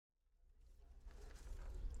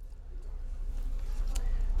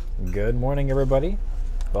Good morning, everybody.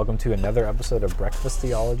 Welcome to another episode of Breakfast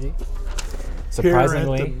Theology.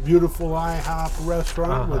 Surprisingly, here at the beautiful IHOP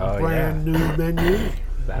restaurant with brand new menus.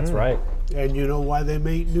 That's right. And you know why they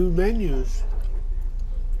make new menus?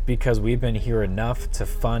 Because we've been here enough to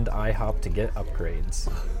fund IHOP to get upgrades.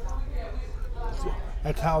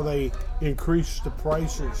 That's how they increase the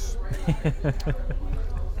prices.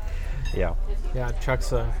 Yeah. Yeah,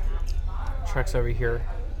 Chuck's over here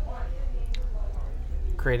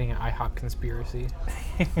creating an IHOP conspiracy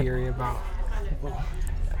theory about. Well,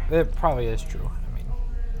 it probably is true. I mean,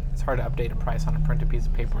 it's hard to update a price on a printed piece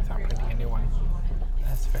of paper without printing a new one.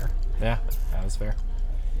 That's fair. Yeah, that was fair.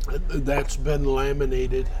 That's been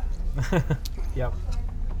laminated. Yep.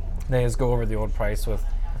 They just go over the old price with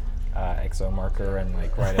XO marker and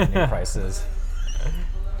like write in new prices.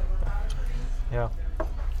 Yeah.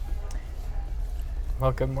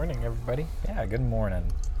 Well, good morning, everybody. Yeah, good morning.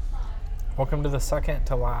 Welcome to the second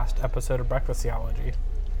to last episode of Breakfast Theology.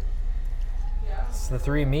 It's the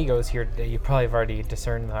three amigos here today. You probably have already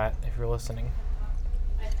discerned that if you're listening.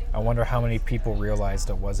 I wonder how many people realized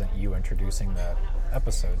it wasn't you introducing the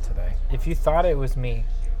episode today. If you thought it was me,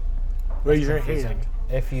 Raise your hand.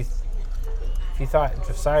 If you thought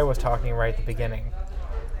Josiah was talking right at the beginning,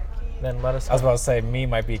 then let us know. I was about to say, me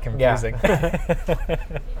might be confusing. Yeah.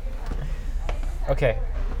 Okay,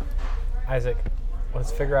 Isaac,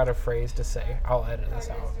 let's figure out a phrase to say. I'll edit this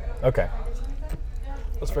out. Okay.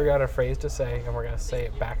 Let's figure out a phrase to say, and we're going to say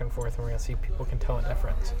it back and forth, and we're going to see if people can tell a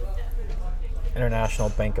difference. International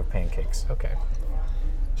Bank of Pancakes. Okay.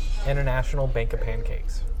 International Bank of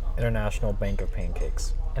Pancakes. International Bank of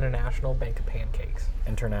Pancakes. International Bank of Pancakes.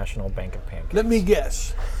 International Bank of Pancakes. Let me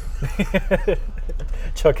guess.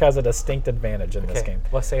 Chuck has a distinct advantage in this Okay, game.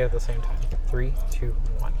 let's say it at the same time. 3, 2,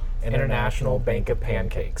 1. International Bank of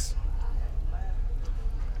Pancakes.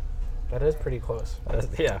 That is pretty close. That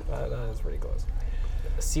is pretty close.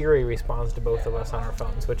 Siri responds to both of us on our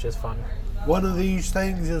phones, which is fun. One of these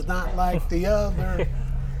things is not like the other.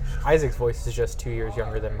 Isaac's voice is just 2 years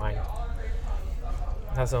younger than mine.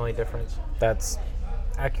 That's the only difference. That's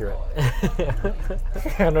accurate.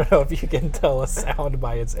 I don't know if you can tell a sound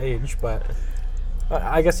by its age, but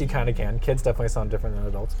I guess you kind of can. Kids definitely sound different than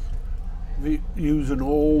adults. We use an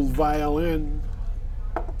old violin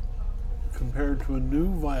compared to a new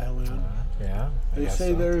violin. Yeah. They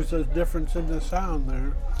say there's a difference in the sound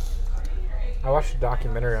there. I watched a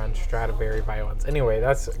documentary on Stradivari violins. Anyway,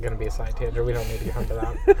 that's going to be a side tangent. We don't need to get into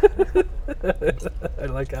that. I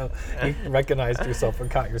like how you recognized yourself and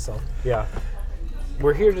caught yourself. Yeah.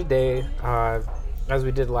 We're here today, as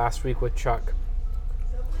we did last week with Chuck,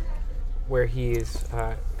 where he's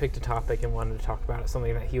picked a topic and wanted to talk about it,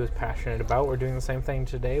 something that he was passionate about. We're doing the same thing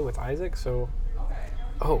today with Isaac, so...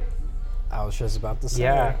 Oh. I was just about to say.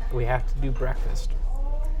 Yeah, we have to do breakfast.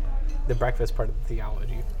 The breakfast part of the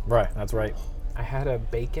theology. Right, that's right. I had a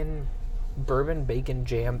bourbon bacon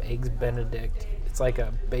jam eggs Benedict. It's like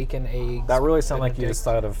a bacon eggs. That really sounded like you Benedict. just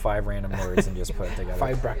thought of 5 random words and just put it together.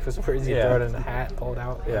 5 breakfast words. You throw it in a hat, pull it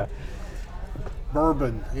out. Yeah.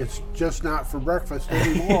 Bourbon. It's just not for breakfast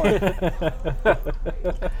anymore.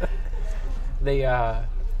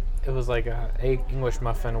 It was like a English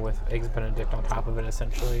muffin with eggs Benedict on top of it,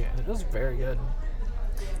 essentially, and it was very good.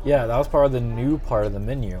 Yeah, that was part of the new part of the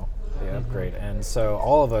menu, the upgrade. And so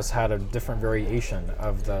all of us had a different variation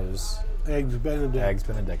of those Eggs Benedict. eggs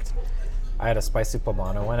Benedict. I had a spicy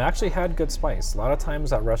poblano, and it actually had good spice. A lot of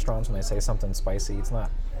times at restaurants when they say something spicy, it's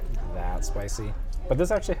not that spicy. But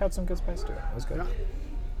this actually had some good spice to it. It was good.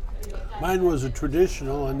 Yeah. Mine was a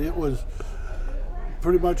traditional, and it was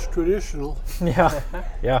pretty much traditional. Yeah.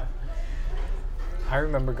 Yeah. I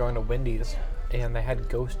remember going to Wendy's, and they had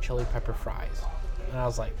ghost chili pepper fries. And I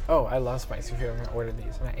was like, oh, I love spicy food. I'm going to order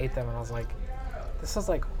these. And I ate them, and I was like, this is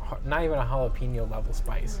like not even a jalapeno level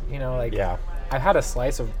spice. You know, like, Yeah. I've had a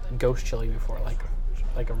slice of ghost chili before,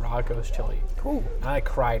 like a raw ghost chili. Cool. And I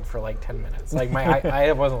cried for like 10 minutes. Like,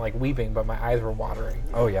 I wasn't like weeping, but my eyes were watering.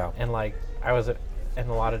 Oh, yeah. And like, I was in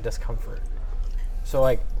a lot of discomfort. So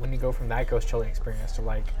like, when you go from that ghost chili experience to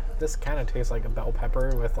like, this kind of tastes like a bell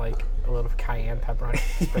pepper with like a little cayenne pepper on it,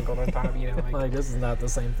 sprinkled on top, you know, Like, this is not the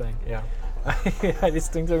same thing. yeah. I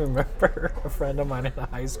distinctly remember a friend of mine in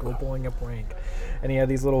high school pulling a prank, and he had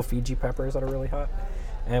these little Fiji peppers that are really hot,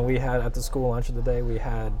 and we had at the school lunch of the day we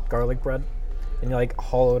had garlic bread, and you like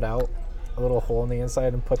hollowed out a little hole in the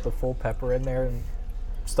inside and put the full pepper in there and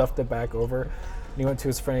stuffed it back over. And he went to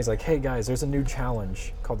his friend, he's like, hey guys, there's a new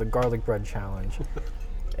challenge called the garlic bread challenge,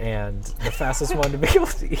 and the fastest one to be able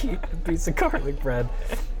to eat a piece of garlic bread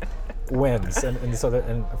wins. And so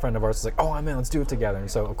and a friend of ours is like, oh, I'm in, let's do it together. And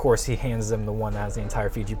so, of course, he hands them the one that has the entire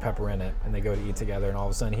Fiji pepper in it, and they go to eat together, and all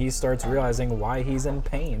of a sudden he starts realizing why he's in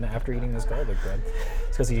pain after eating this garlic bread.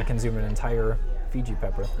 It's because he consumed an entire Fiji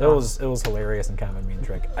pepper. It was hilarious and kind of a mean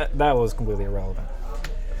trick. That was completely irrelevant.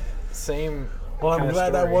 Same. Well, I'm kinda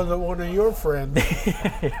glad that story. wasn't one of your friends.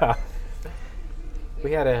 Yeah.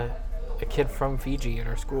 We had a kid from Fiji at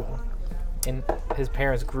our school, and his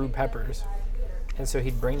parents grew peppers, and so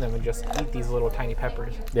he'd bring them and just eat these little tiny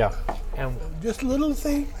peppers. Yeah. And Just little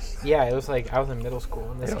things. yeah, it was like I was in middle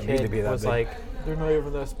school, and this They don't need to kid be that was big. like, "They're not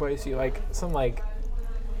even that spicy." Like some like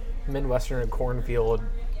Midwestern cornfield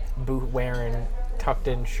boot wearing, tucked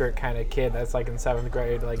in shirt kind of kid that's like in 7th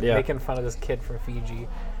grade, like Yeah. making fun of this kid from Fiji.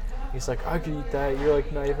 He's like, "I could eat that. You're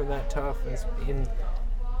like not even that tough." And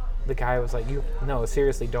the guy was like, no,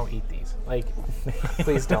 seriously, don't eat these. Like,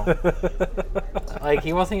 please don't. Like,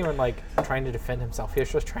 he wasn't even, like, trying to defend himself. He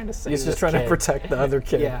was just trying to save He's just this trying to kid. protect the other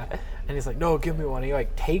kid. Yeah. And he's like, no, give me one. And he,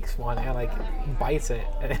 like, takes one and, like, bites it.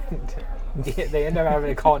 And they end up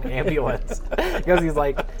having to call an ambulance because he's,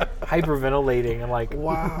 like, hyperventilating and, like,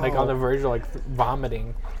 like on the verge of, like,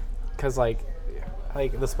 vomiting. Because, like,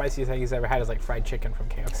 the spiciest thing he's ever had is, like, fried chicken from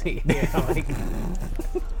KFC. You know, like,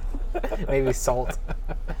 maybe salt.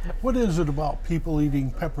 What is it about people eating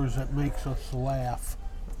peppers that makes us laugh?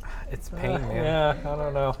 It's pain, man. Yeah, I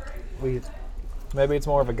don't know. Maybe it's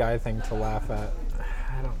more of a guy thing to laugh at.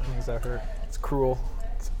 I don't know. Things that hurt. It's cruel.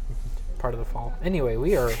 It's part of the fall. Anyway,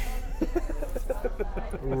 we are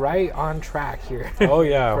right on track here. Oh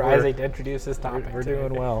yeah, for Isaac to introduce this topic. We're today.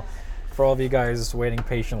 doing well. For all of you guys waiting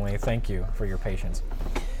patiently, thank you for your patience.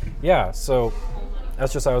 Yeah, so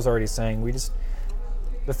that's just I was already saying.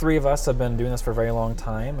 The three of us have been doing this for a very long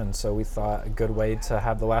time, and so we thought a good way to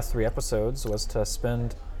have the last 3 episodes was to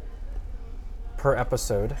spend per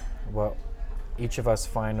episode what each of us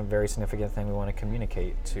find a very significant thing we want to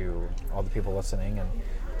communicate to all the people listening. And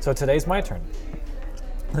so today's my turn.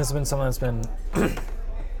 This has been something that's been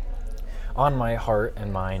on my heart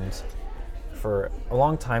and mind for a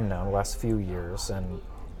long time now, the last few years. And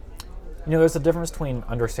there's a difference between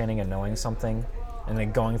understanding and knowing something, and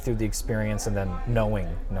then going through the experience and then knowing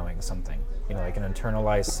something. Like an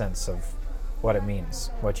internalized sense of what it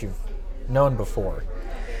means, what you've known before.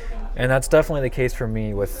 And that's definitely the case for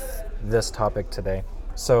me with this topic today.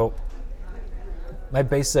 So my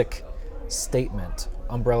basic statement,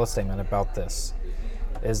 umbrella statement about this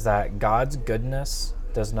is that God's goodness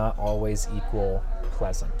does not always equal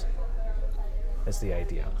pleasant, is the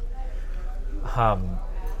idea.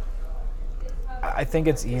 I think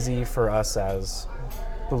it's easy for us as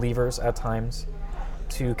believers at times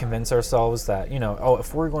to convince ourselves that,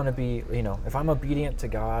 if we're going to be, if I'm obedient to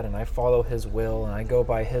God and I follow His will and I go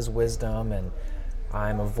by His wisdom and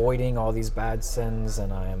I'm avoiding all these bad sins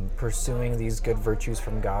and I'm pursuing these good virtues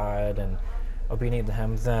from God and obedient to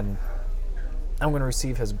Him, then I'm going to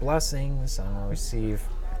receive His blessings. I'm going to receive,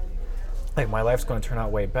 my life's going to turn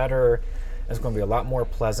out way better. It's going to be a lot more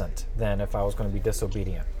pleasant than if I was going to be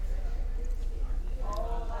disobedient.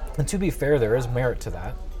 And to be fair, there is merit to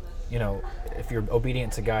that. If you're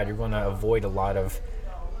obedient to God, you're going to avoid a lot of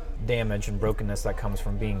damage and brokenness that comes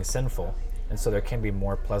from being sinful. And so there can be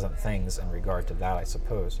more pleasant things in regard to that, I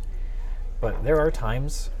suppose. But there are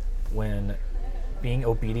times when being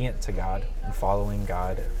obedient to God and following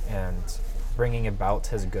God and bringing about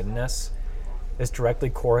His goodness is directly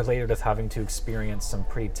correlated with having to experience some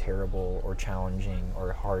pretty terrible or challenging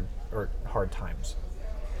or hard times.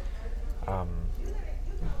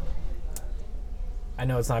 I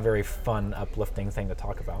know it's not a very fun, uplifting thing to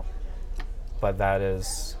talk about, but that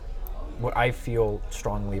is what I feel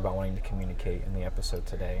strongly about wanting to communicate in the episode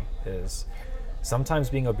today is sometimes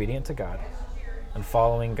being obedient to God and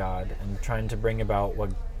following God and trying to bring about what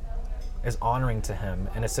is honoring to Him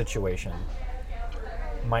in a situation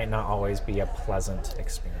might not always be a pleasant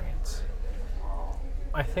experience.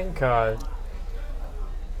 I think that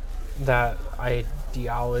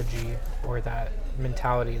ideology or that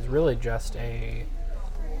mentality is really just a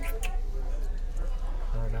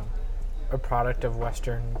product of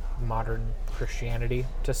Western modern Christianity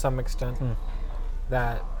to some extent.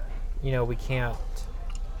 That we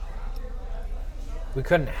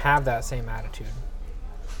couldn't have that same attitude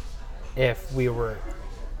if we were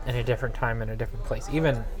in a different time in a different place,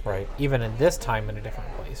 even in this time in a different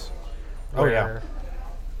place where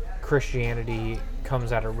Christianity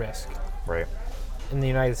comes at a risk. Right. In the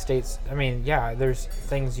United States, there's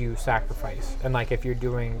things you sacrifice. And if you're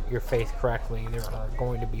doing your faith correctly, there are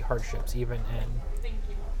going to be hardships, even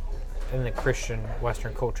in the Christian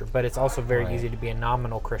Western culture. But it's also very easy to be a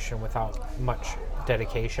nominal Christian without much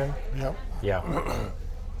dedication. Yep. Yeah.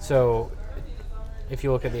 So, if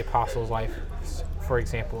you look at the apostles' life, for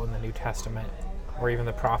example, in the New Testament, or even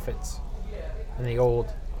the prophets in the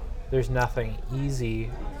Old, there's nothing easy.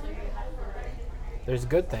 There's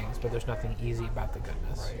good things, but there's nothing easy about the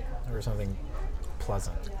goodness. Right. Or something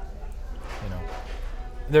pleasant, you know.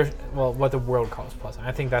 There's what the world calls pleasant.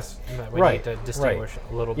 I think that's that we need to distinguish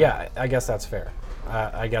a little bit. Yeah, I guess that's fair.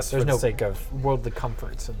 I guess There's for no the sake of worldly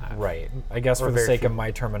comforts in that. right. I guess Or for the very sake of few.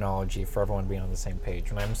 my terminology, for everyone being on the same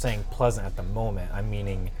page, when I'm saying pleasant at the moment, I'm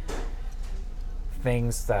meaning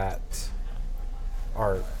things that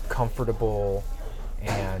are comfortable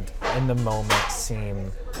and in the moment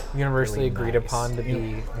seem Universally really agreed nice. upon to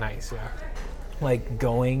be nice, yeah. like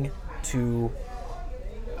going to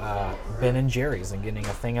Ben and Jerry's and getting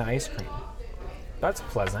a thing of ice cream. That's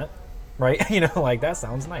pleasant, right? You know, like that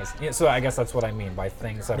sounds nice. Yeah, so I guess that's what I mean by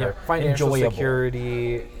things that are Financial enjoyable.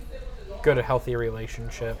 security, good, healthy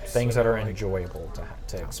relationships. Things you that know, are like enjoyable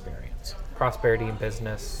to experience. prosperity in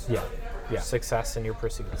business. Yeah. Success in your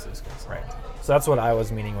pursuits. Right. So that's what I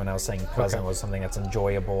was meaning when I was saying pleasant Okay. was something that's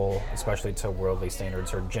enjoyable, especially to worldly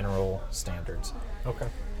standards or general standards. Okay.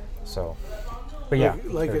 So, but yeah.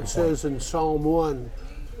 Like very it good says in Psalm 1,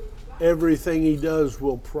 everything he does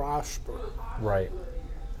will prosper. point.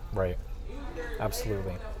 Right.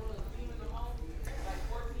 Absolutely.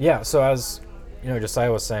 Yeah, so as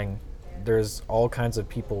Josiah was saying, there's all kinds of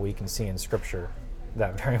people we can see in Scripture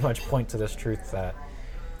that very much point to this truth that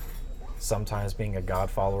sometimes being a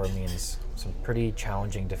God follower means some pretty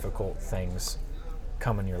challenging, difficult things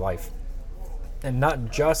come in your life. And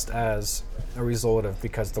not just as a result of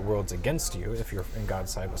because the world's against you, if you're in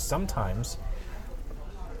God's side, but sometimes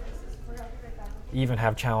you even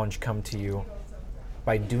have challenge come to you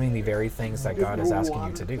by doing the very things that God is asking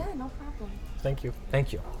you to do. Yeah, no problem. Thank you.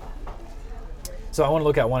 Thank you. So I want to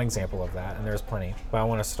look at one example of that, and there's plenty, but I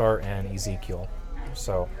want to start in Ezekiel.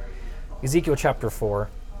 So Ezekiel chapter 4,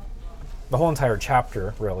 the whole entire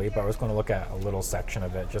chapter, really, but I was going to look at a little section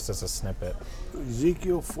of it just as a snippet.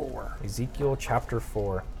 Ezekiel 4. Ezekiel chapter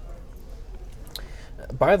 4.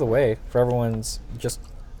 By the way, for everyone's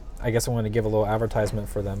I guess I want to give a little advertisement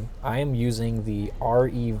for them. I am using the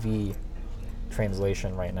REV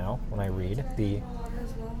translation right now when I read the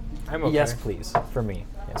I'm okay. Yes, please. For me.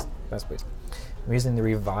 Yes, please. I'm using the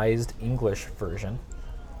Revised English version,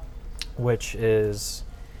 which is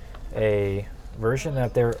a version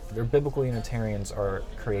that their biblical Unitarians are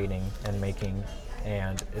creating and making,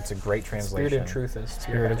 and it's a great translation. Spirit of Truth is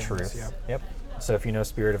Spirit of spearheading this, Truth. yeah. Yep. So if you know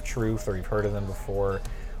Spirit of Truth, or you've heard of them before,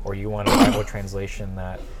 or you want a Bible translation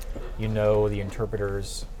that you know the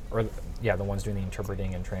interpreters, or the ones doing the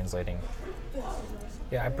interpreting and translating.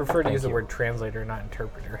 Yeah, I prefer to Thank use the you. word translator, not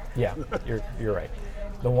interpreter. Yeah, you're right.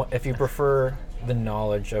 If you prefer the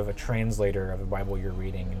knowledge of a translator of the Bible you're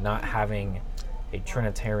reading, not having a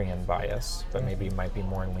Trinitarian bias, but maybe might be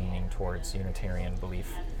more leaning towards Unitarian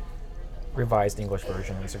belief, Revised English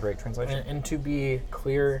version is a great translation. And to be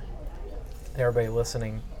clear, everybody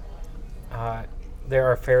listening, there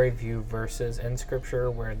are very few verses in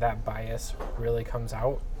Scripture where that bias really comes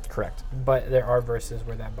out. Correct. But there are verses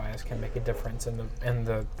where that bias can make a difference in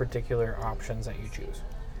the particular options that you choose.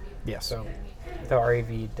 Yes. So the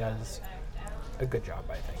REV does a good job,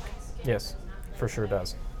 I think. Yes, for sure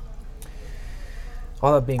does.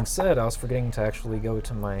 All that being said, I was forgetting to actually go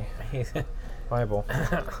to my Bible.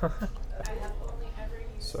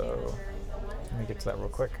 So let me get to that real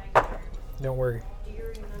quick. Don't worry.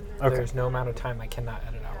 Okay. There's no amount of time I cannot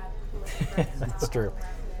edit out. That's true.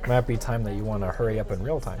 Might be time that you want to hurry up in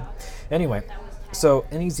real time. Anyway, so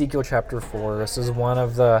in Ezekiel chapter 4, this is one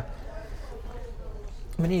of the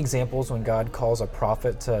many examples when God calls a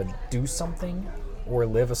prophet to do something or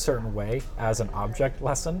live a certain way as an object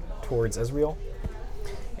lesson towards Israel.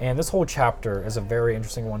 And this whole chapter is a very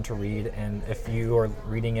interesting one to read, and if you are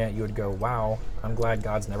reading it, you would go, wow, I'm glad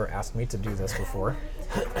God's never asked me to do this before.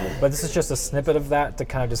 But this is just a snippet of that to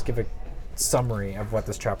kind of just give a summary of what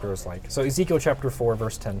this chapter is like. So Ezekiel chapter 4,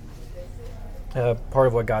 verse 10, part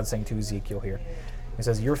of what God's saying to Ezekiel here. He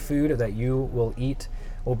says, your food that you will eat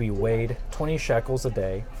will be weighed 20 shekels a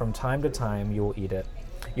day. From time to time you will eat it.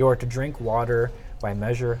 You are to drink water by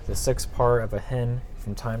measure, the 6th part of a hin.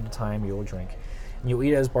 From time to time you will drink. And you'll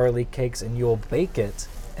eat it as barley cakes, and you will bake it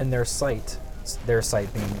in their sight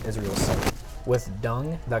being Israel's sight, with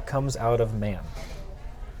dung that comes out of man.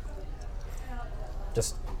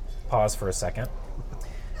 Just pause for a second.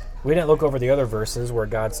 We didn't look over the other verses where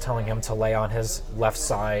God's telling him to lay on his left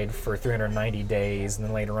side for 390 days, and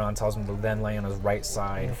then later on tells him to then lay on his right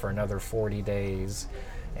side for another 40 days.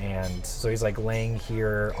 And so he's like laying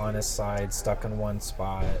here on his side, stuck in one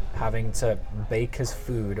spot, having to bake his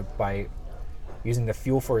food by using the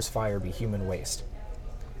fuel for his fire be human waste.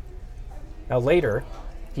 Now later,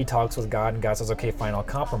 he talks with God, and God says, okay, fine, I'll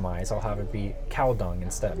compromise. I'll have it be cow dung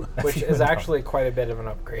instead. Which is actually quite a bit of an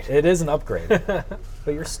upgrade. It is an upgrade.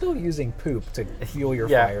 But you're still using poop to fuel your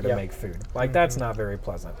fire to make food. Like, that's not very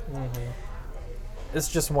pleasant. It's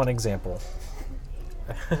just one example.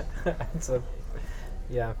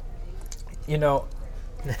 You know,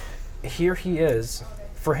 here he is,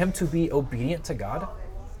 for him to be obedient to God,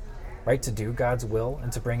 right, to do God's will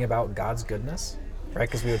and to bring about God's goodness, right,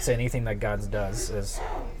 because we would say anything that God does is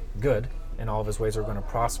good, and all of his ways are going to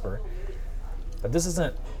prosper. But this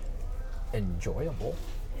isn't enjoyable.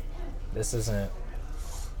 This isn't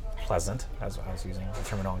pleasant, as I was using the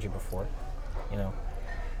terminology before, you know.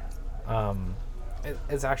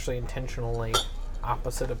 It's actually intentionally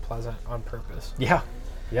opposite of pleasant on purpose. Yeah.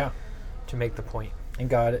 To make the point. And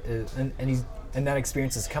God is, and that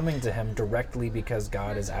experience is coming to him directly because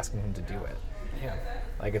God is asking him to do it. Yeah.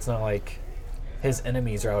 Like, it's not like his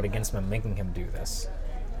enemies are out against him making him do this.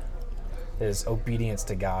 His obedience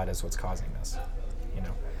to God is what's causing this, you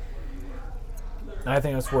know. And I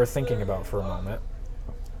think that's worth thinking about for a moment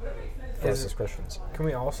for us as Christians. Can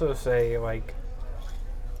we also say, like,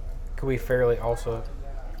 could we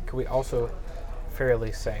also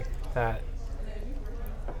fairly say that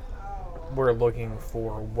we're looking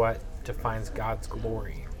for what defines God's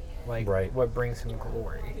glory? Like, right. What brings him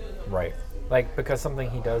glory? Right. Like, because something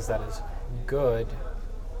he does that is good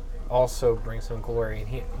also brings him glory, and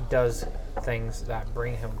he does things that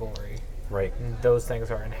bring him glory. Right. And those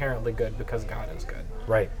things are inherently good because God is good.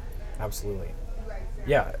 Right. Absolutely.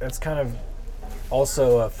 Yeah, it's kind of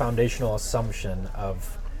also a foundational assumption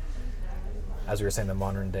of, as we were saying, the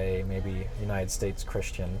modern day, maybe United States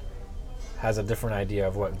Christian has a different idea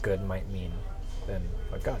of what good might mean than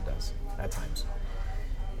what God does at times.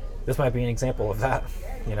 This might be an example of that,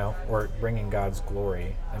 you know, or bringing God's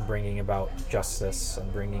glory and bringing about justice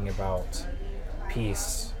and bringing about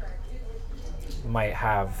peace might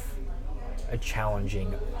have a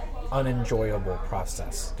challenging, unenjoyable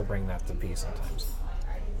process to bring that to peace sometimes.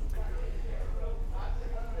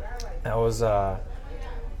 That was, I'm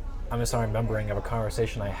just remembering of a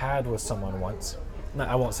conversation I had with someone once. No,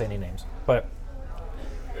 I won't say any names, but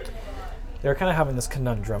they were kind of having this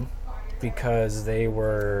conundrum because they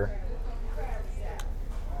were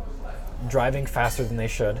driving faster than they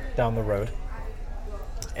should down the road,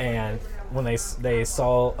 and when they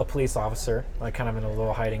saw a police officer, like, kind of in a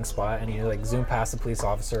little hiding spot, and he like zoomed past the police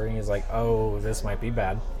officer, and he's like, oh, this might be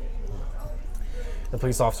bad. The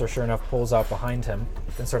police officer, sure enough, pulls out behind him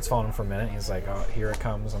and starts following him for a minute. He's like, oh, here it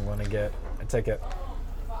comes, I'm going to get a ticket.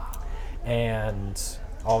 And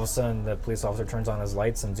all of a sudden, the police officer turns on his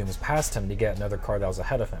lights and zooms past him to get another car that was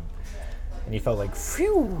ahead of him. And he felt like,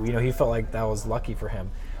 phew, you know, he felt like that was lucky for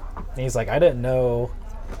him. And he's like, I didn't know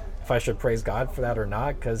if I should praise God for that or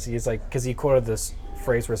not, because he quoted this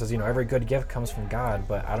phrase where it says, you know, every good gift comes from God,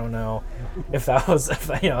 but I don't know if I was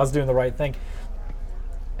doing the right thing.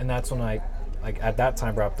 And that's when I, like, at that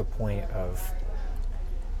time, brought up the point of,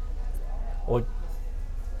 well,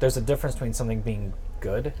 there's a difference between something being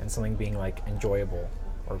good and something being, like, enjoyable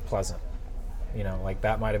or pleasant. You know, like,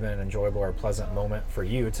 that might have been an enjoyable or pleasant moment for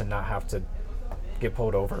you to not have to get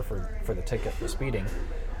pulled over for the ticket for speeding.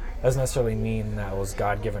 Doesn't necessarily mean that was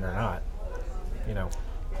God-given or not, you know.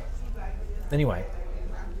 Anyway,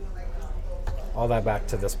 all that back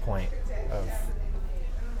to this point of...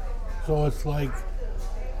 So it's like,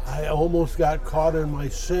 I almost got caught in my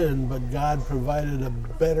sin, but God provided a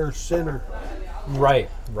better sinner. Right.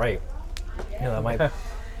 You know,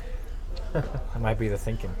 that might be the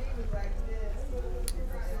thinking.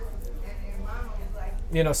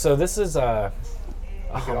 You know, so this is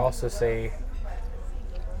You could also say,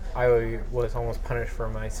 I was almost punished for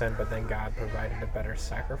my sin, but then God provided a better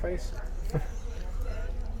sacrifice.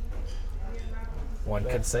 One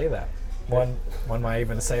could say that. One might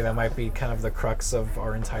even say that might be kind of the crux of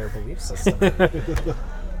our entire belief system.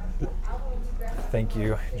 Thank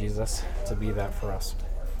you, Jesus, to be that for us.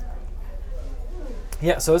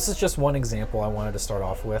 Yeah, so this is just one example I wanted to start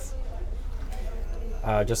off with,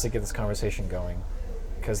 just to get this conversation going.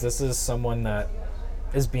 Because this is someone that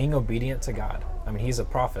is being obedient to God. I mean, he's a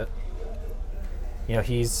prophet. You know,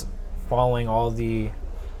 he's following all the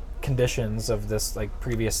conditions of this, like,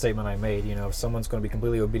 previous statement I made. You know, if someone's going to be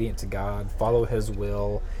completely obedient to God, follow his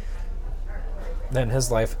will, then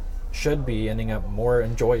his life should be ending up more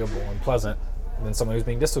enjoyable and pleasant than someone who's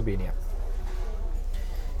being disobedient.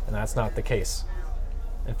 And that's not the case.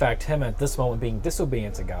 In fact, him at this moment being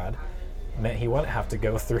disobedient to God meant he wouldn't have to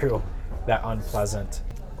go through that unpleasant,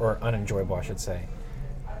 or unenjoyable, I should say,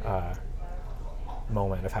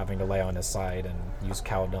 moment of having to lay on his side and use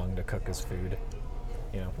cow dung to cook his food.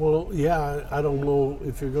 You know. Well, yeah, I don't know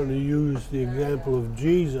if you're going to use the example of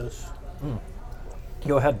Jesus.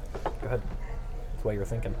 Go ahead. That's what you're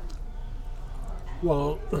thinking.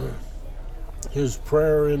 Well, his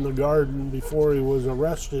prayer in the garden before he was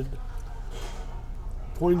arrested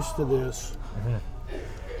points to this.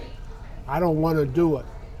 I don't want to do it,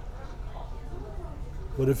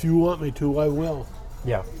 but if you want me to, I will.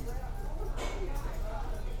 Yeah.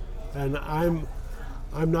 And I'm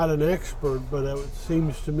not an expert, but it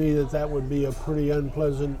seems to me that would be a pretty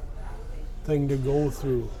unpleasant thing to go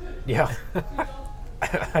through. Yeah.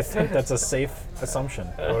 I think that's a safe assumption.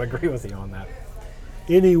 I would agree with you on that.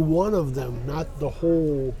 Any one of them, not the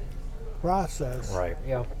whole process. Right.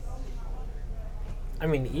 Yeah. I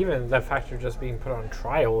mean, even the fact of just being put on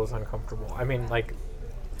trial is uncomfortable. I mean, like,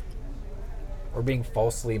 Or being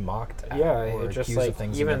falsely mocked at. yeah, Or it's just accused of like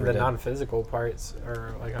things you even never the did. non-physical parts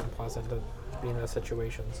are like unpleasant to be in those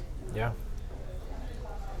situations. Yeah.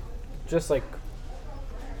 Just like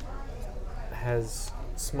has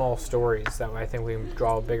small stories that I think we can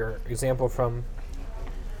draw a bigger example from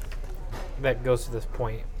that goes to this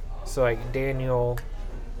point. So like Daniel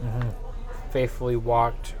faithfully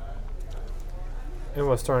walked and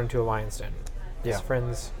was thrown into a lion's den. Yeah. His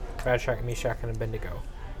friends Shadrach, Meshach, and Abednego,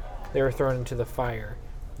 they were thrown into the fire.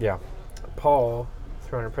 Yeah. Paul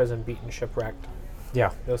thrown in prison, beaten, shipwrecked,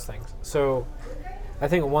 Yeah. those things. So I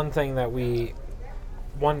think one thing that we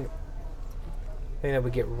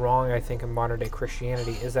get wrong, I think, in modern day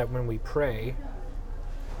Christianity is that when we pray,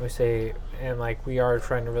 we say, and like we are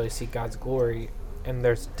trying to really seek God's glory, and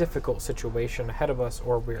there's a difficult situation ahead of us,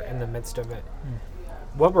 or we're in the midst of it.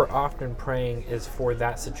 What we're often praying is for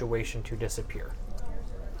that situation to disappear,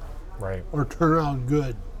 Right. Or turn out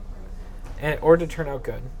good. or to turn out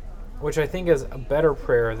good, which I think is a better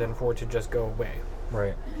prayer than for it to just go away.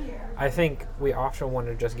 Right. I think we often want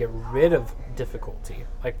to just get rid of difficulty,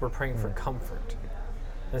 like we're praying for comfort,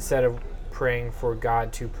 instead of praying for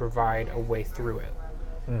God to provide a way through it.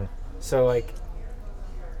 So, like,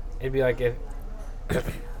 it'd be like if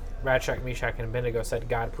Shadrach, Meshach, and Abednego said,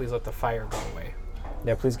 God, please let the fire go away.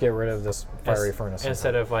 Yeah, please get rid of this fiery furnace.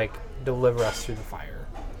 Instead of, like, deliver us through the fire.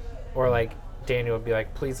 Or, like, Daniel would be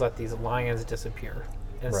like, please let these lions disappear,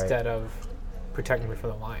 instead of protect me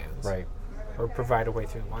from the lions. Right. Or provide a way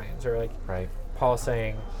through the lions. Or, like, Right. Paul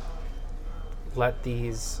saying, let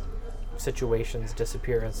these situations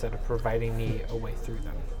disappear instead of providing me a way through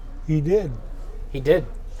them. He did. He did,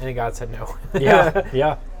 and God said no. Yeah.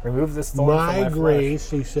 Yeah. Remove this thorn from My my grace,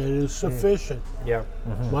 he said, is sufficient. Yeah.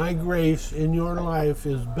 My grace in your life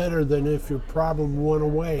is better than if your problem went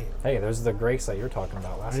away. Hey, there's the grace that you're talking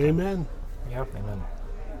about last time. Amen. Yeah. Amen.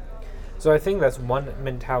 So I think that's one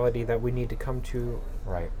mentality that we need to come to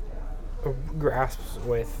Right. grasps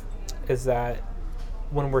with, is that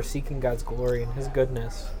when we're seeking God's glory and His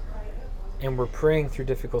goodness, and we're praying through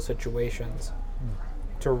difficult situations,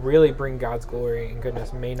 to really bring God's glory and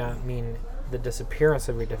goodness may not mean the disappearance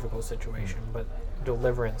of a difficult situation, but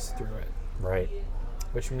deliverance through it, Right.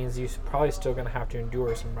 which means you're probably still going to have to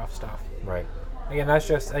endure some rough stuff. Right. Again, that's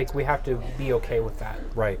just like we have to be okay with that.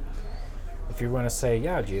 Right. If you're going to say,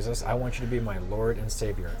 yeah, Jesus, I want you to be my Lord and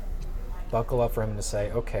Savior, buckle up for Him to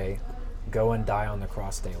say, okay, go and die on the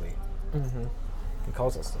cross daily. He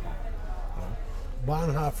calls us to that. You know?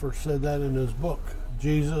 Bonhoeffer said that in his book.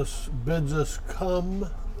 Jesus bids us come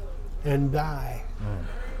and die.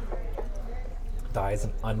 Die is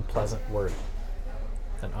an unpleasant word.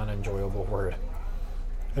 It's an unenjoyable word.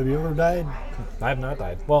 Have you ever died? I have not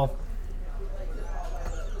died. Well,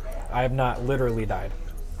 I have not literally died.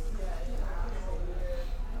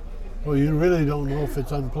 Well, you really don't know if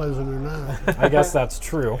it's unpleasant or not. I guess that's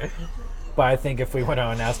true. But I think if we went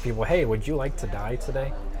out and asked people, hey, would you like to die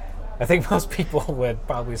today? I think most people would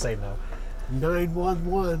probably say no.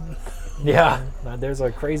 911. Yeah, there's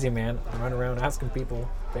a crazy man running around asking people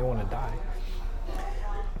if they want to die.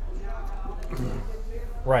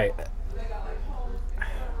 Right.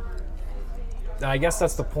 And I guess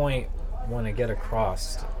that's the point I want to get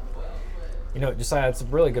across. You know, Josiah, it's a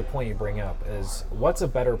really good point you bring up, is what's a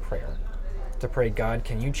better prayer? To pray, God,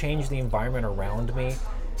 can you change the environment around me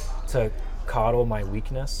to coddle my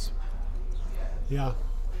weakness? Yeah.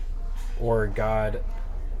 Or God,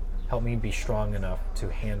 help me be strong enough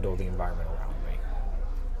to handle the environment around me.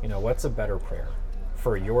 You know, what's a better prayer?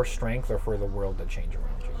 For your strength or for the world to change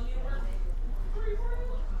around you?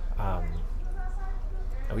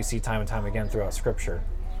 And we see time and time again throughout Scripture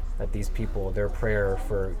that these people, their prayer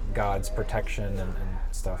for God's protection and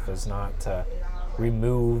stuff is not to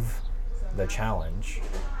remove the challenge,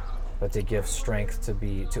 but to give strength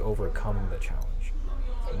to overcome the challenge.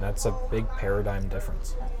 And that's a big paradigm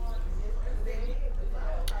difference.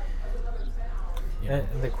 And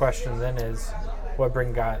the question then is, what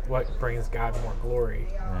brings God more glory?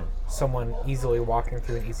 Someone easily walking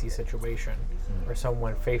through an easy situation, or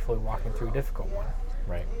someone faithfully walking through a difficult one?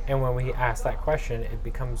 Right. And when we ask that question, it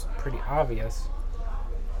becomes pretty obvious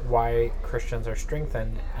why Christians are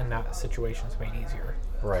strengthened and not situations made easier.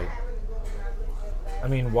 Right. I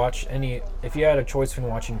mean, if you had a choice between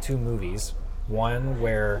watching two movies, one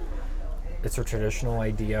where it's a traditional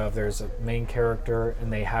idea of there's a main character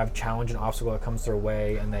and they have challenge and obstacle that comes their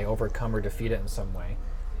way and they overcome or defeat it in some way,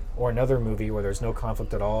 or another movie where there's no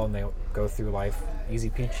conflict at all and they go through life easy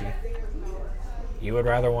peachy, you would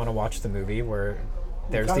rather want to watch the movie where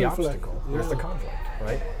there's the obstacle, there's the conflict,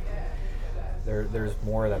 right? There's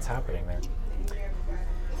more that's happening there.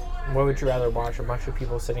 What would you rather watch? A bunch of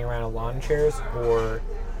people sitting around in lawn chairs, or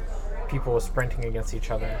people sprinting against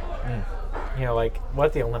each other? You know, like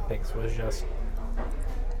what the Olympics was just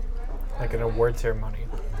like an award ceremony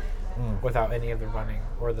without any of the running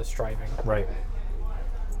or the striving. Right.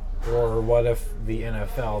 Or what if the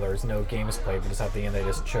NFL, there's no games played, but just at the end they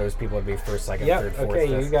just chose people to be first, second, third, fourth, okay,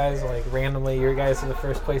 fifth. you guys, like, randomly, your guys are the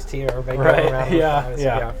first place team, everybody Right, going around.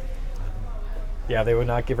 yeah. Yeah, they would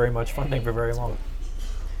not get very much funding for very long.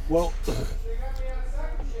 Well,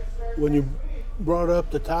 when you brought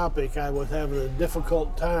up the topic, I was having a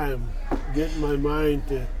difficult time getting my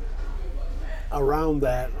mind around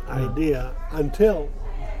that idea until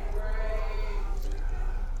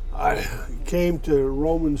I came to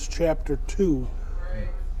Romans chapter 2,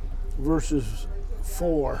 verses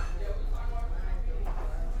 4.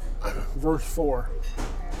 Verse 4.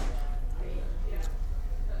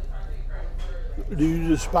 Do you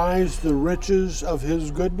despise the riches of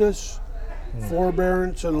his goodness,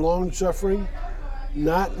 forbearance, and long-suffering,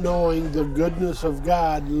 not knowing the goodness of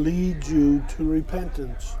God leads you to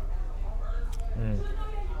repentance?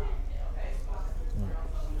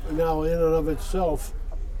 Now, in and of itself,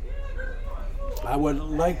 I would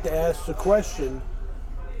like to ask the question,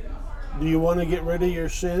 do you want to get rid of your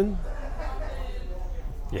sin?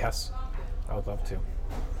 Yes, I would love to.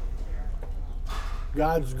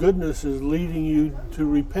 God's goodness is leading you to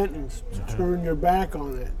repentance, to turn your back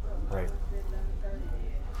on it. Right.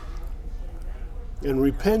 And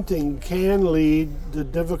repenting can lead to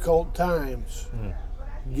difficult times.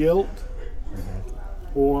 Guilt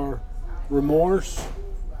or remorse,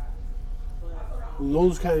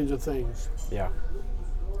 those kinds of things. Yeah.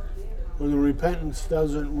 When the repentance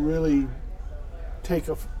doesn't really take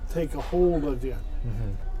a hold of you.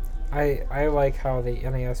 I like how the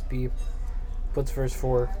NASB puts verse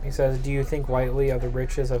 4. He says, do you think lightly of the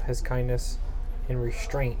riches of his kindness and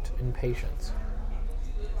restraint and patience?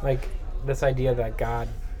 Like, this idea that God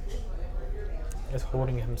is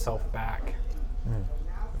holding himself back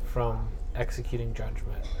from executing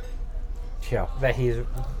judgment. Yeah. That he's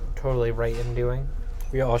totally right in doing.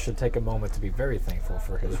 We all should take a moment to be very thankful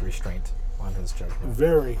for his restraint on his judgment.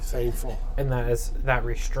 Very thankful. And that is that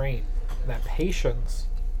restraint, that patience,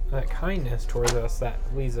 that kindness towards us that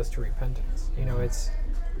leads us to repentance. You know, it's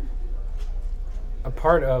a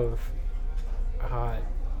part of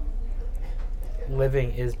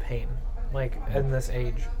living is pain. Like, in this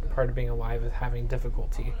age, part of being alive is having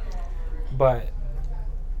difficulty. But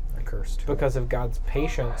Cursed. because of God's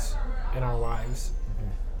patience in our lives,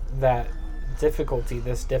 that difficulty,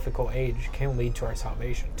 this difficult age, can lead to our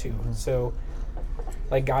salvation too. So,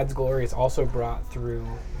 like, God's glory is also brought through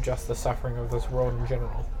just the suffering of this world in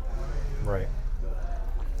general. Right.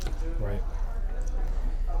 Right.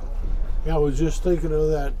 Yeah, I was just thinking of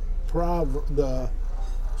that the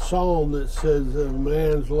psalm that says a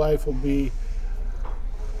man's life will be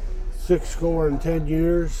 60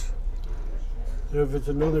 years. And if it's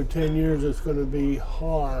another 10 years, it's going to be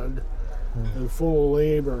hard and full of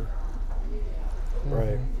labor.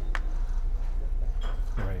 Right.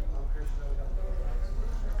 Right.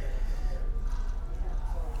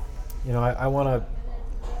 You know, I want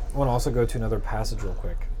to also go to another passage real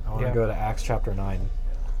quick. I want to go to Acts chapter 9,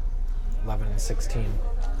 11 and 16.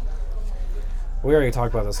 We already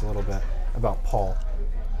talked about this a little bit, about Paul.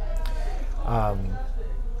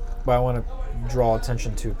 But I want to draw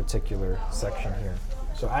attention to a particular section here.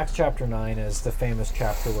 So Acts chapter 9 is the famous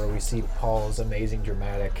chapter where we see Paul's amazing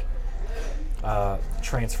dramatic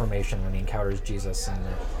transformation when he encounters Jesus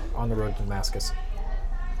on the road to Damascus.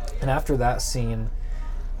 And after that scene,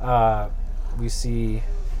 we see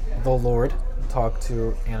the Lord talk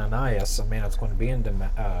to Ananias, a man that's going to be in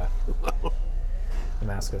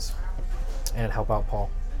Damascus, and help out Paul.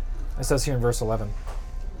 It says here in verse 11,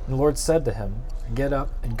 And the Lord said to him, Get up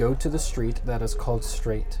and go to the street that is called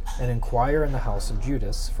Straight, and inquire in the house of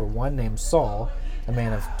Judas for one named Saul, a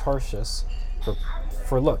man of Tarshish,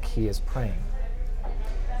 for look, he is praying.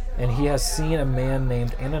 And he has seen a man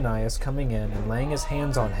named Ananias coming in and laying his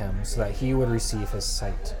hands on him so that he would receive his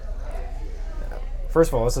sight. First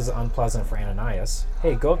of all, this is unpleasant for Ananias.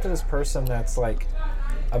 Hey, go up to this person that's like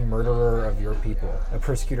a murderer of your people, a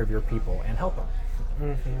persecutor of your people, and help him.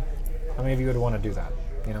 Mm-hmm. How many of you would want to do that?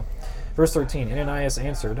 You know? Verse 13, Ananias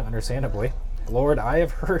answered, understandably, Lord, I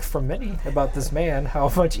have heard from many about this man,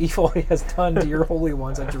 how much evil he has done to your holy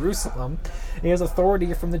ones at Jerusalem. And he has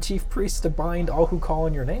authority from the chief priests to bind all who call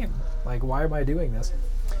on your name. Like, why am I doing this?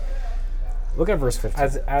 Look at verse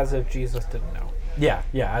 15. As if Jesus didn't know. Yeah,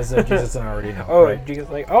 as if Jesus didn't already know. Oh, right? Jesus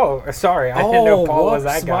like, oh, sorry, I didn't know Paul was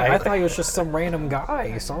that guy. I thought he was just some random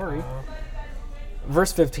guy. Sorry.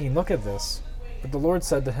 Verse 15, look at this. But the Lord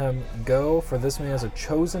said to him, Go, for this man is a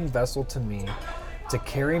chosen vessel to me, to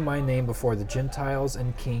carry my name before the Gentiles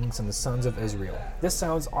and kings and the sons of Israel. This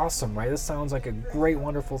sounds awesome, right? This sounds like a great,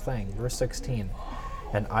 wonderful thing. Verse 16,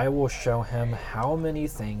 and I will show him how many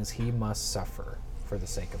things he must suffer for the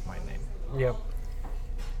sake of my name. Yep.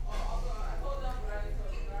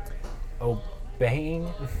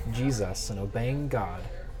 Obeying Jesus and obeying God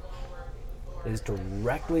is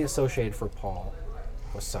directly associated for Paul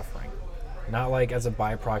with suffering. Not like as a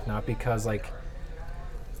byproduct, not because like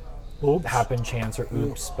happen chance or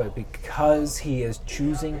oops, but because he is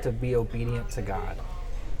choosing to be obedient to God.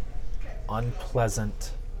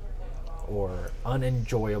 Unpleasant or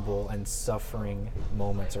unenjoyable and suffering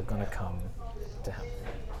moments are going to come to him.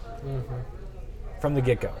 Mm-hmm. From the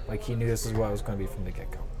get-go. Like he knew this is what it was going to be from the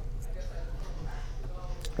get-go.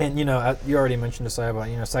 And you know, you already mentioned this about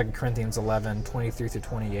 2 Corinthians 11, 23 through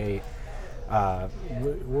 28.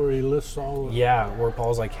 Where he lists all of where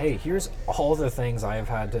Paul's like, hey, here's all the things I have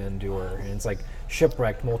had to endure. And it's like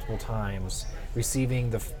shipwrecked multiple times, receiving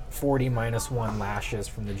the 40 minus 1 lashes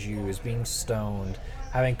from the Jews, being stoned,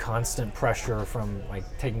 having constant pressure from like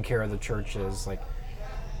taking care of the churches. Like,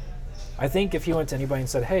 I think if he went to anybody and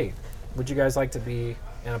said, hey, would you guys like to be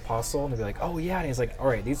an apostle? And they'd be like, oh yeah. And he's like, all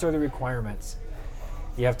right, these are the requirements.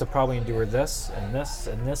 You have to probably endure this and this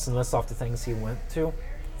and this and this off the things he went to.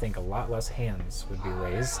 I think a lot less hands would be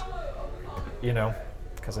raised,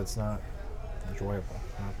 because it's not enjoyable,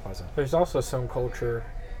 not pleasant. There's also some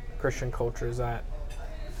Christian cultures that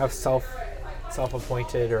have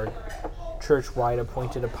self-appointed or church-wide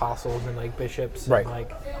appointed apostles and like bishops, right?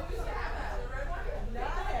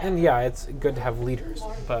 And yeah, it's good to have leaders,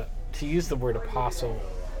 but to use the word apostle.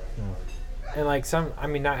 And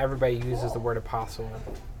not everybody uses the word apostle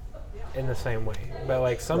in the same way, but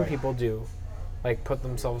like some people do, like put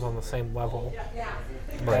themselves on the same level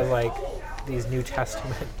as like these New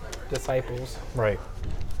Testament disciples, right?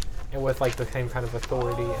 And with like the same kind of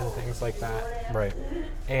authority and things like that, right?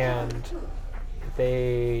 And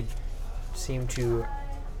they seem to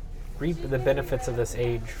reap the benefits of this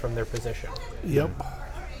age from their position. Yep.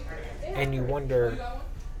 And you wonder,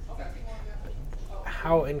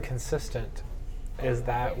 how inconsistent is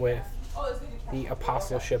that with the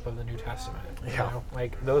apostleship of the New Testament?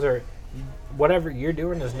 Like those are, whatever you're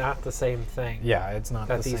doing is not the same thing. Yeah, it's not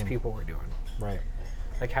that the these same. people were doing. Right.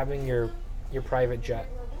 Like having your private jet.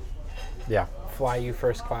 Yeah. Fly you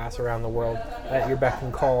first class around the world at your beck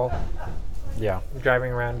and call. Yeah.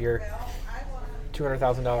 Driving around your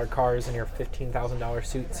 $200,000 cars and your $15,000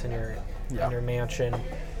 suits and your mansion.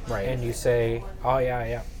 Right. And you say, oh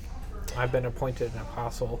yeah. I've been appointed an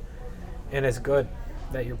apostle, and it's good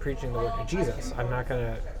that you're preaching the word of Jesus. I'm not going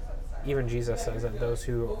to, even Jesus says that those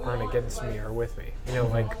who aren't against me are with me.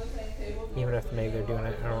 Like, even if maybe they're doing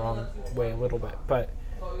it in a wrong way a little bit, but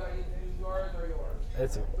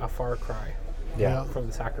it's a far cry from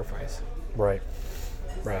the sacrifice. Right.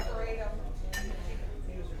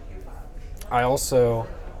 I also,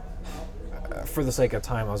 for the sake of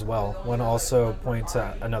time as well, want to also point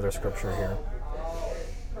to another scripture here.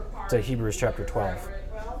 To Hebrews chapter 12.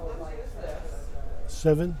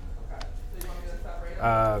 7?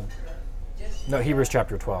 No, Hebrews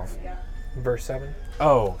chapter 12. Verse 7?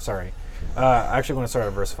 Oh, sorry. I actually want to start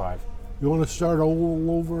at verse 5. You want to start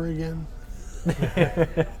all over again?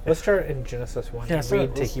 Let's start in Genesis 1 and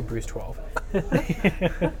read to Hebrews 12.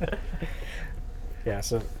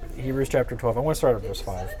 So Hebrews chapter 12. I want to start at verse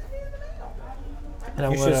 5.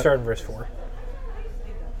 And you should start in verse 4.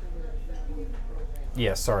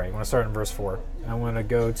 Yes, sorry. I want to start in verse 4. I want to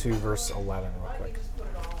go to verse 11 real quick.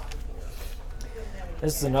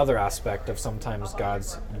 This is another aspect of sometimes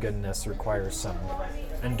God's goodness requires some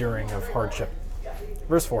enduring of hardship.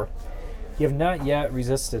 Verse 4. You have not yet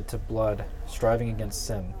resisted to blood, striving against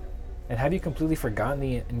sin. And have you completely forgotten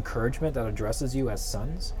the encouragement that addresses you as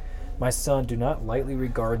sons? My son, do not lightly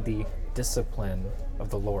regard the discipline of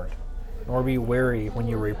the Lord, nor be weary when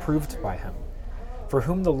you are reproved by him. For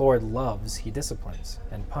whom the Lord loves, he disciplines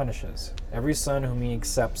and punishes every son whom he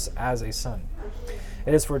accepts as a son.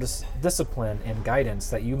 It is for discipline and guidance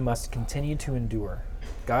that you must continue to endure.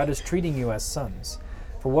 God is treating you as sons.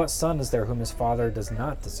 For what son is there whom his father does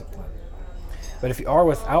not discipline? But if you are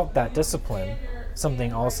without that discipline,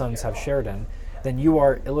 something all sons have shared in, then you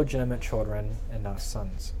are illegitimate children and not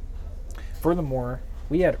sons. Furthermore,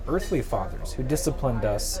 we had earthly fathers who disciplined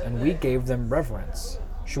us, and we gave them reverence.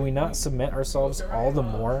 Should we not submit ourselves all the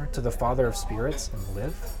more to the Father of spirits and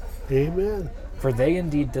live? Amen. For they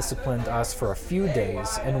indeed disciplined us for a few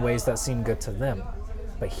days in ways that seem good to them,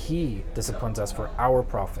 but he disciplines us for our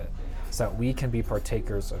profit, so that we can be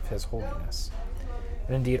partakers of his holiness.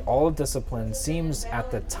 And indeed, all of discipline seems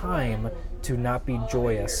at the time to not be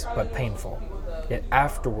joyous but painful. Yet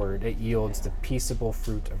afterward it yields the peaceable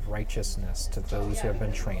fruit of righteousness to those who have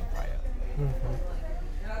been trained by it. Mm-hmm.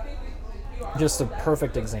 Just a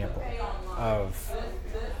perfect example of,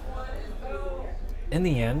 in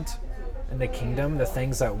the end, in the kingdom, the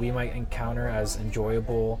things that we might encounter as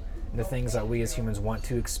enjoyable, the things that we as humans want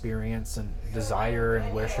to experience and desire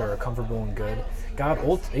and wish are comfortable and good, God,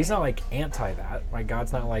 he's not like anti that. Right?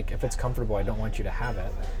 God's not like, if it's comfortable, I don't want you to have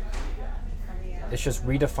it. It's just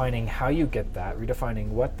redefining how you get that, redefining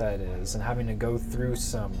what that is, and having to go through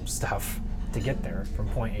some stuff to get there from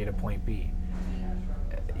point A to point B.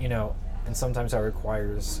 And sometimes that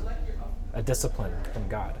requires a discipline from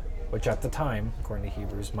God, which at the time, according to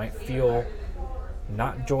Hebrews, might feel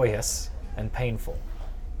not joyous and painful,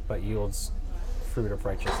 but yields fruit of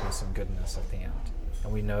righteousness and goodness at the end.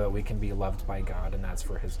 And we know that we can be loved by God, and that's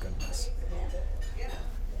for his goodness.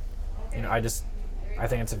 I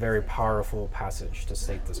think it's a very powerful passage to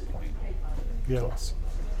state this point to us.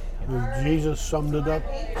 Jesus summed it up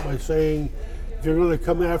by saying, if you're going to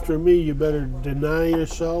come after me, you better deny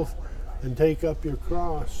yourself and take up your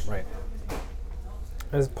cross. Right.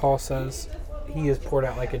 As Paul says, he is poured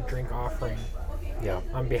out like a drink offering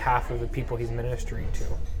on behalf of the people he's ministering to.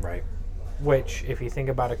 Right. Which, if you think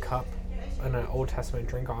about a cup in an Old Testament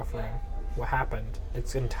drink offering, what happened?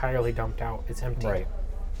 It's entirely dumped out. It's empty. Right.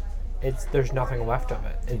 There's nothing left of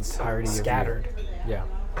it. It's scattered. Yeah.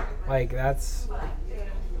 Like, that's...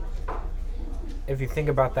 If you think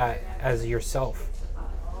about that as yourself,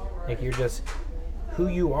 like, you're just who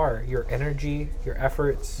you are, your energy, your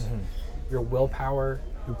efforts, your willpower,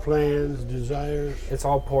 your plans, desires. it's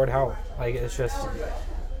all poured out. Like, it's just,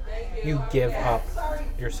 you give up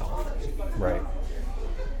yourself. Right.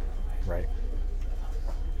 Right.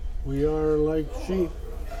 We are like sheep,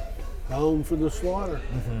 bound for the slaughter.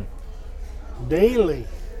 Daily.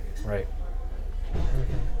 Right.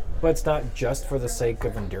 But it's not just for the sake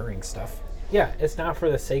of enduring stuff. Yeah, it's not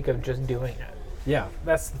for the sake of just doing it. Yeah.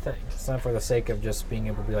 That's the thing. It's not for the sake of just being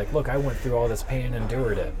able to be like, look, I went through all this pain and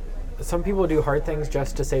endured it. Some people do hard things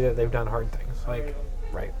just to say that they've done hard things. Like,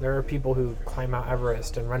 Right. there are people who climb Mount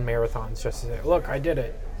Everest and run marathons just to say, look, I did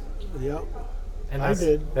it. Yep. And I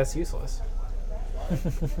did. That's useless.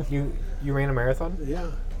 You ran a marathon?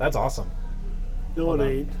 Yeah. That's awesome. No, it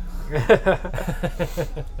ain't.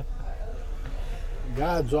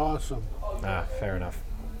 God's awesome. Fair enough.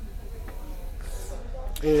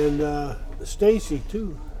 And Stacy,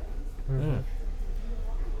 too.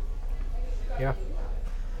 Yeah.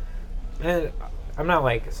 And I'm not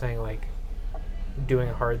like saying like doing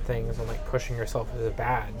hard things and like pushing yourself is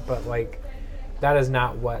bad, but like that is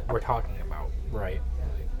not what we're talking about. Right.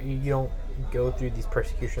 You don't go through these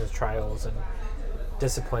persecutions, trials, and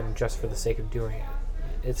discipline just for the sake of doing it.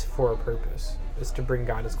 It's for a purpose. It's to bring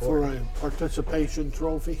God his glory. For a participation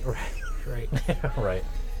trophy. Right.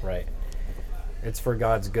 Right. It's for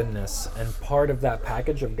God's goodness. And part of that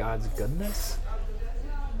package of God's goodness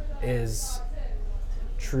is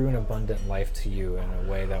true and abundant life to you in a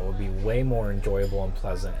way that will be way more enjoyable and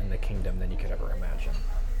pleasant in the kingdom than you could ever imagine.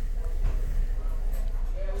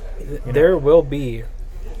 There will be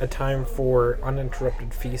a time for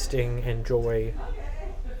uninterrupted feasting and joy,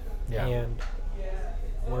 and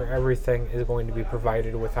where everything is going to be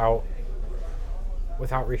provided without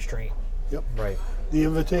restraint. Yep. Right. The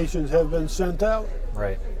invitations have been sent out.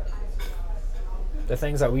 Right. The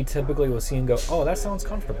things that we typically will see and go, oh, that sounds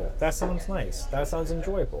comfortable. That sounds nice. That sounds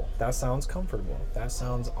enjoyable. That sounds comfortable. That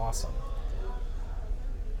sounds awesome.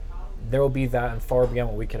 There will be that and far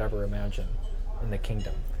beyond what we could ever imagine in the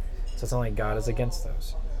kingdom. So it's not like God is against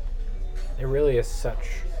those. It really is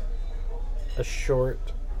such a short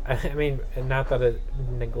I mean, and not that it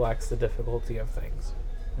neglects the difficulty of things,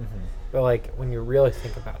 but like when you really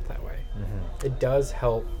think about it that way, it does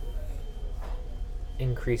help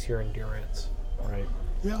increase your endurance. Right.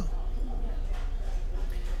 Yeah.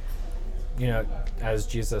 You know, as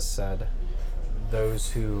Jesus said, those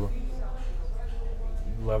who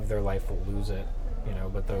love their life will lose it, you know,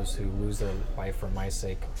 but those who lose their life for my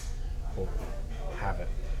sake will have it.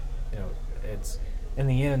 You know, it's, in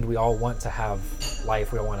the end, we all want to have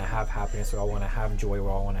life, we all want to have happiness, we all want to have joy, we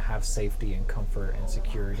all want to have safety and comfort and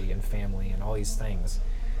security and family and all these things.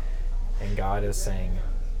 And God is saying,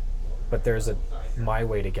 but there's my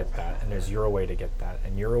way to get that, and there's your way to get that,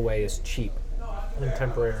 and your way is cheap And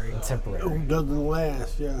temporary. It doesn't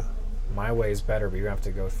last, yeah. My way is better, but you have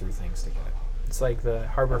to go through things to get it. It's like the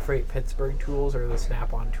Harbor Freight Pittsburgh tools or the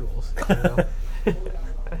Snap-on tools. You know?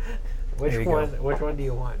 There you go. Which one do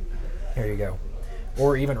you want? Here you go.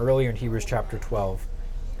 Or even earlier in Hebrews chapter 12,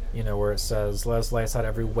 you know, where it says, let us lay aside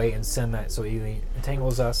every weight and sin that so easily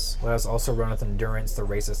entangles us. Let us also run with endurance the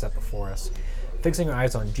race that's set before us. Fixing our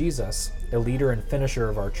eyes on Jesus, the leader and finisher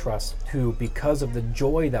of our trust, who, because of the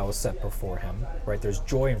joy that was set before him, right, there's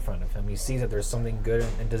joy in front of him. He sees that there's something good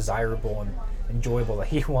and desirable and enjoyable that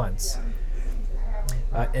he wants.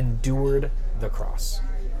 Endured the cross,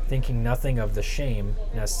 thinking nothing of the shame,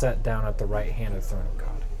 and has sat down at the right hand of the throne of God.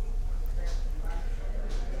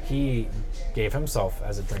 He gave himself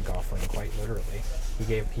as a drink offering, quite literally.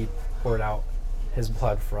 He poured out his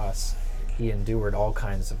blood for us. He endured all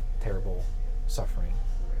kinds of terrible suffering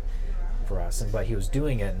for us, but he was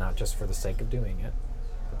doing it not just for the sake of doing it,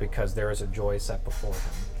 but because there is a joy set before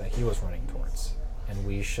him that he was running towards, and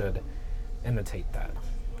we should imitate that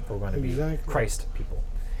if we're going to be Christ people.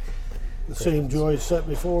 The same joy set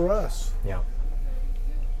before us. Yeah.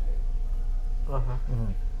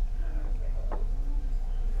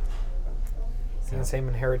 The same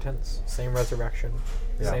inheritance, same resurrection,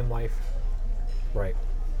 same life. Right.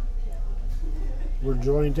 We're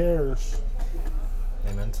joint heirs.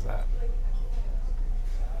 Amen to that.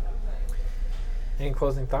 Any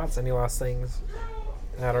closing thoughts? Any last things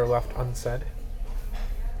that are left unsaid?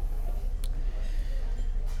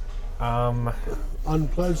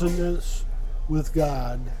 Unpleasantness with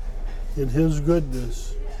God in His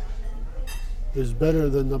goodness is better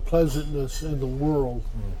than the pleasantness in the world.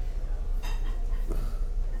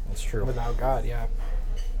 That's true. Without God, yeah.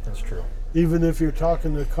 That's true. Even if you're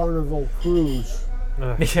talking the Carnival cruise.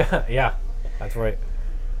 Yeah, that's right.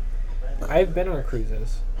 I've been on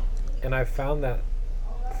cruises, and I've found that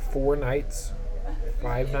 4 nights,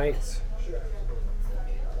 5 nights,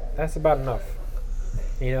 that's about enough.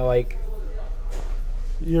 You know, like,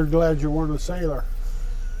 You're glad you weren't a sailor.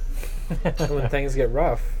 when things get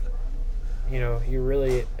rough, you know, you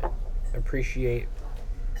really appreciate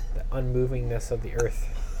the unmovingness of the earth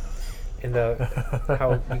and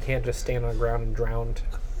how you can't just stand on the ground and drown.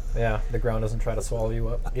 Yeah, the ground doesn't try to swallow you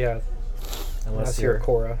up. Yeah, unless you're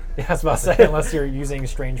Korah. Yeah, I was about to say, unless you're using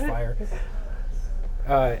strange fire.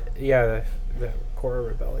 Yeah, the Korah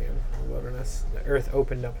rebellion, the wilderness. The earth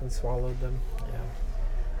opened up and swallowed them. Yeah.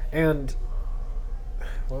 And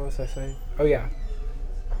what was I saying? Oh yeah,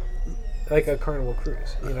 like a Carnival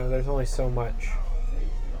cruise. You know, there's only so much.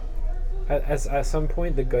 At some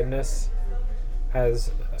point, the goodness,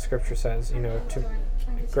 as Scripture says, you know, to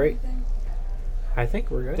great. I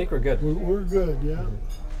think we're good. I think we're good. We're good, yeah.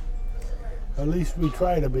 At least we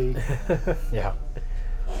try to be. Yeah.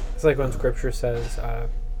 It's like when Scripture says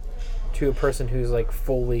to a person who's like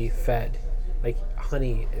fully fed, like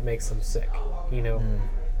honey, it makes them sick. You know.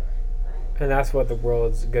 And that's what the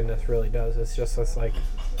world's goodness really does. It's just this like,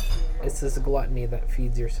 it's this gluttony that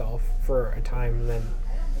feeds yourself for a time, and then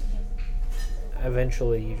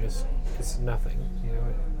eventually it's nothing. You know,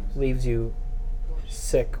 it leaves you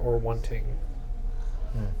sick or wanting.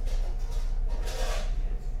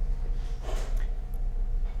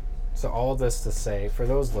 So all this to say, for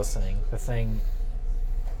those listening, this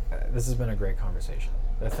has been a great conversation.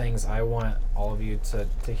 The things I want all of you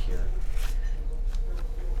to hear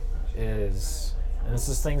is, and this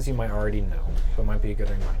is things you might already know, but might be a good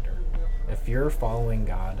reminder. If you're following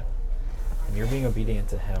God and you're being obedient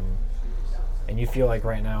to Him, and you feel like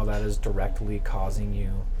right now that is directly causing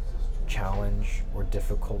you challenge or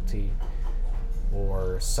difficulty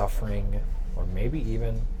or suffering or maybe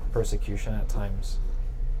even persecution at times,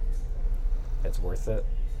 it's worth it.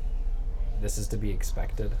 This is to be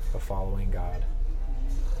expected of following God.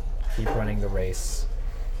 Keep running the race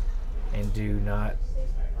and do not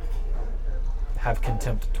have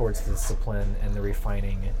contempt towards the discipline and the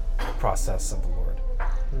refining process of the Lord.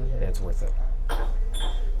 It's worth it.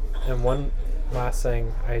 And one last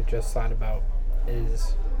thing I just thought about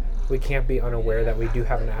is we can't be unaware that we do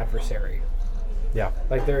have an adversary. Yeah.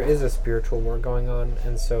 Like, there is a spiritual war going on,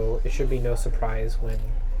 and so it should be no surprise when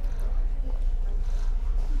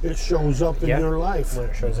It shows up in Yeah. your life.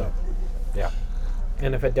 it shows up. Yeah.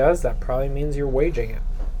 And if it does, that probably means you're waging it.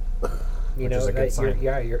 You Which know, is a good that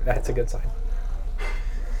sign. that's a good sign.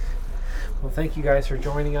 Well, thank you guys for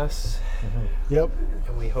joining us, Yep.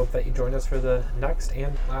 and we hope that you join us for the next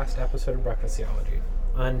and last episode of Breakfast Theology.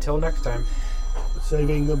 Until next time.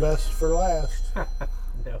 Saving the best for last.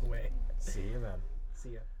 No way. See you then.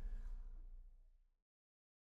 See ya.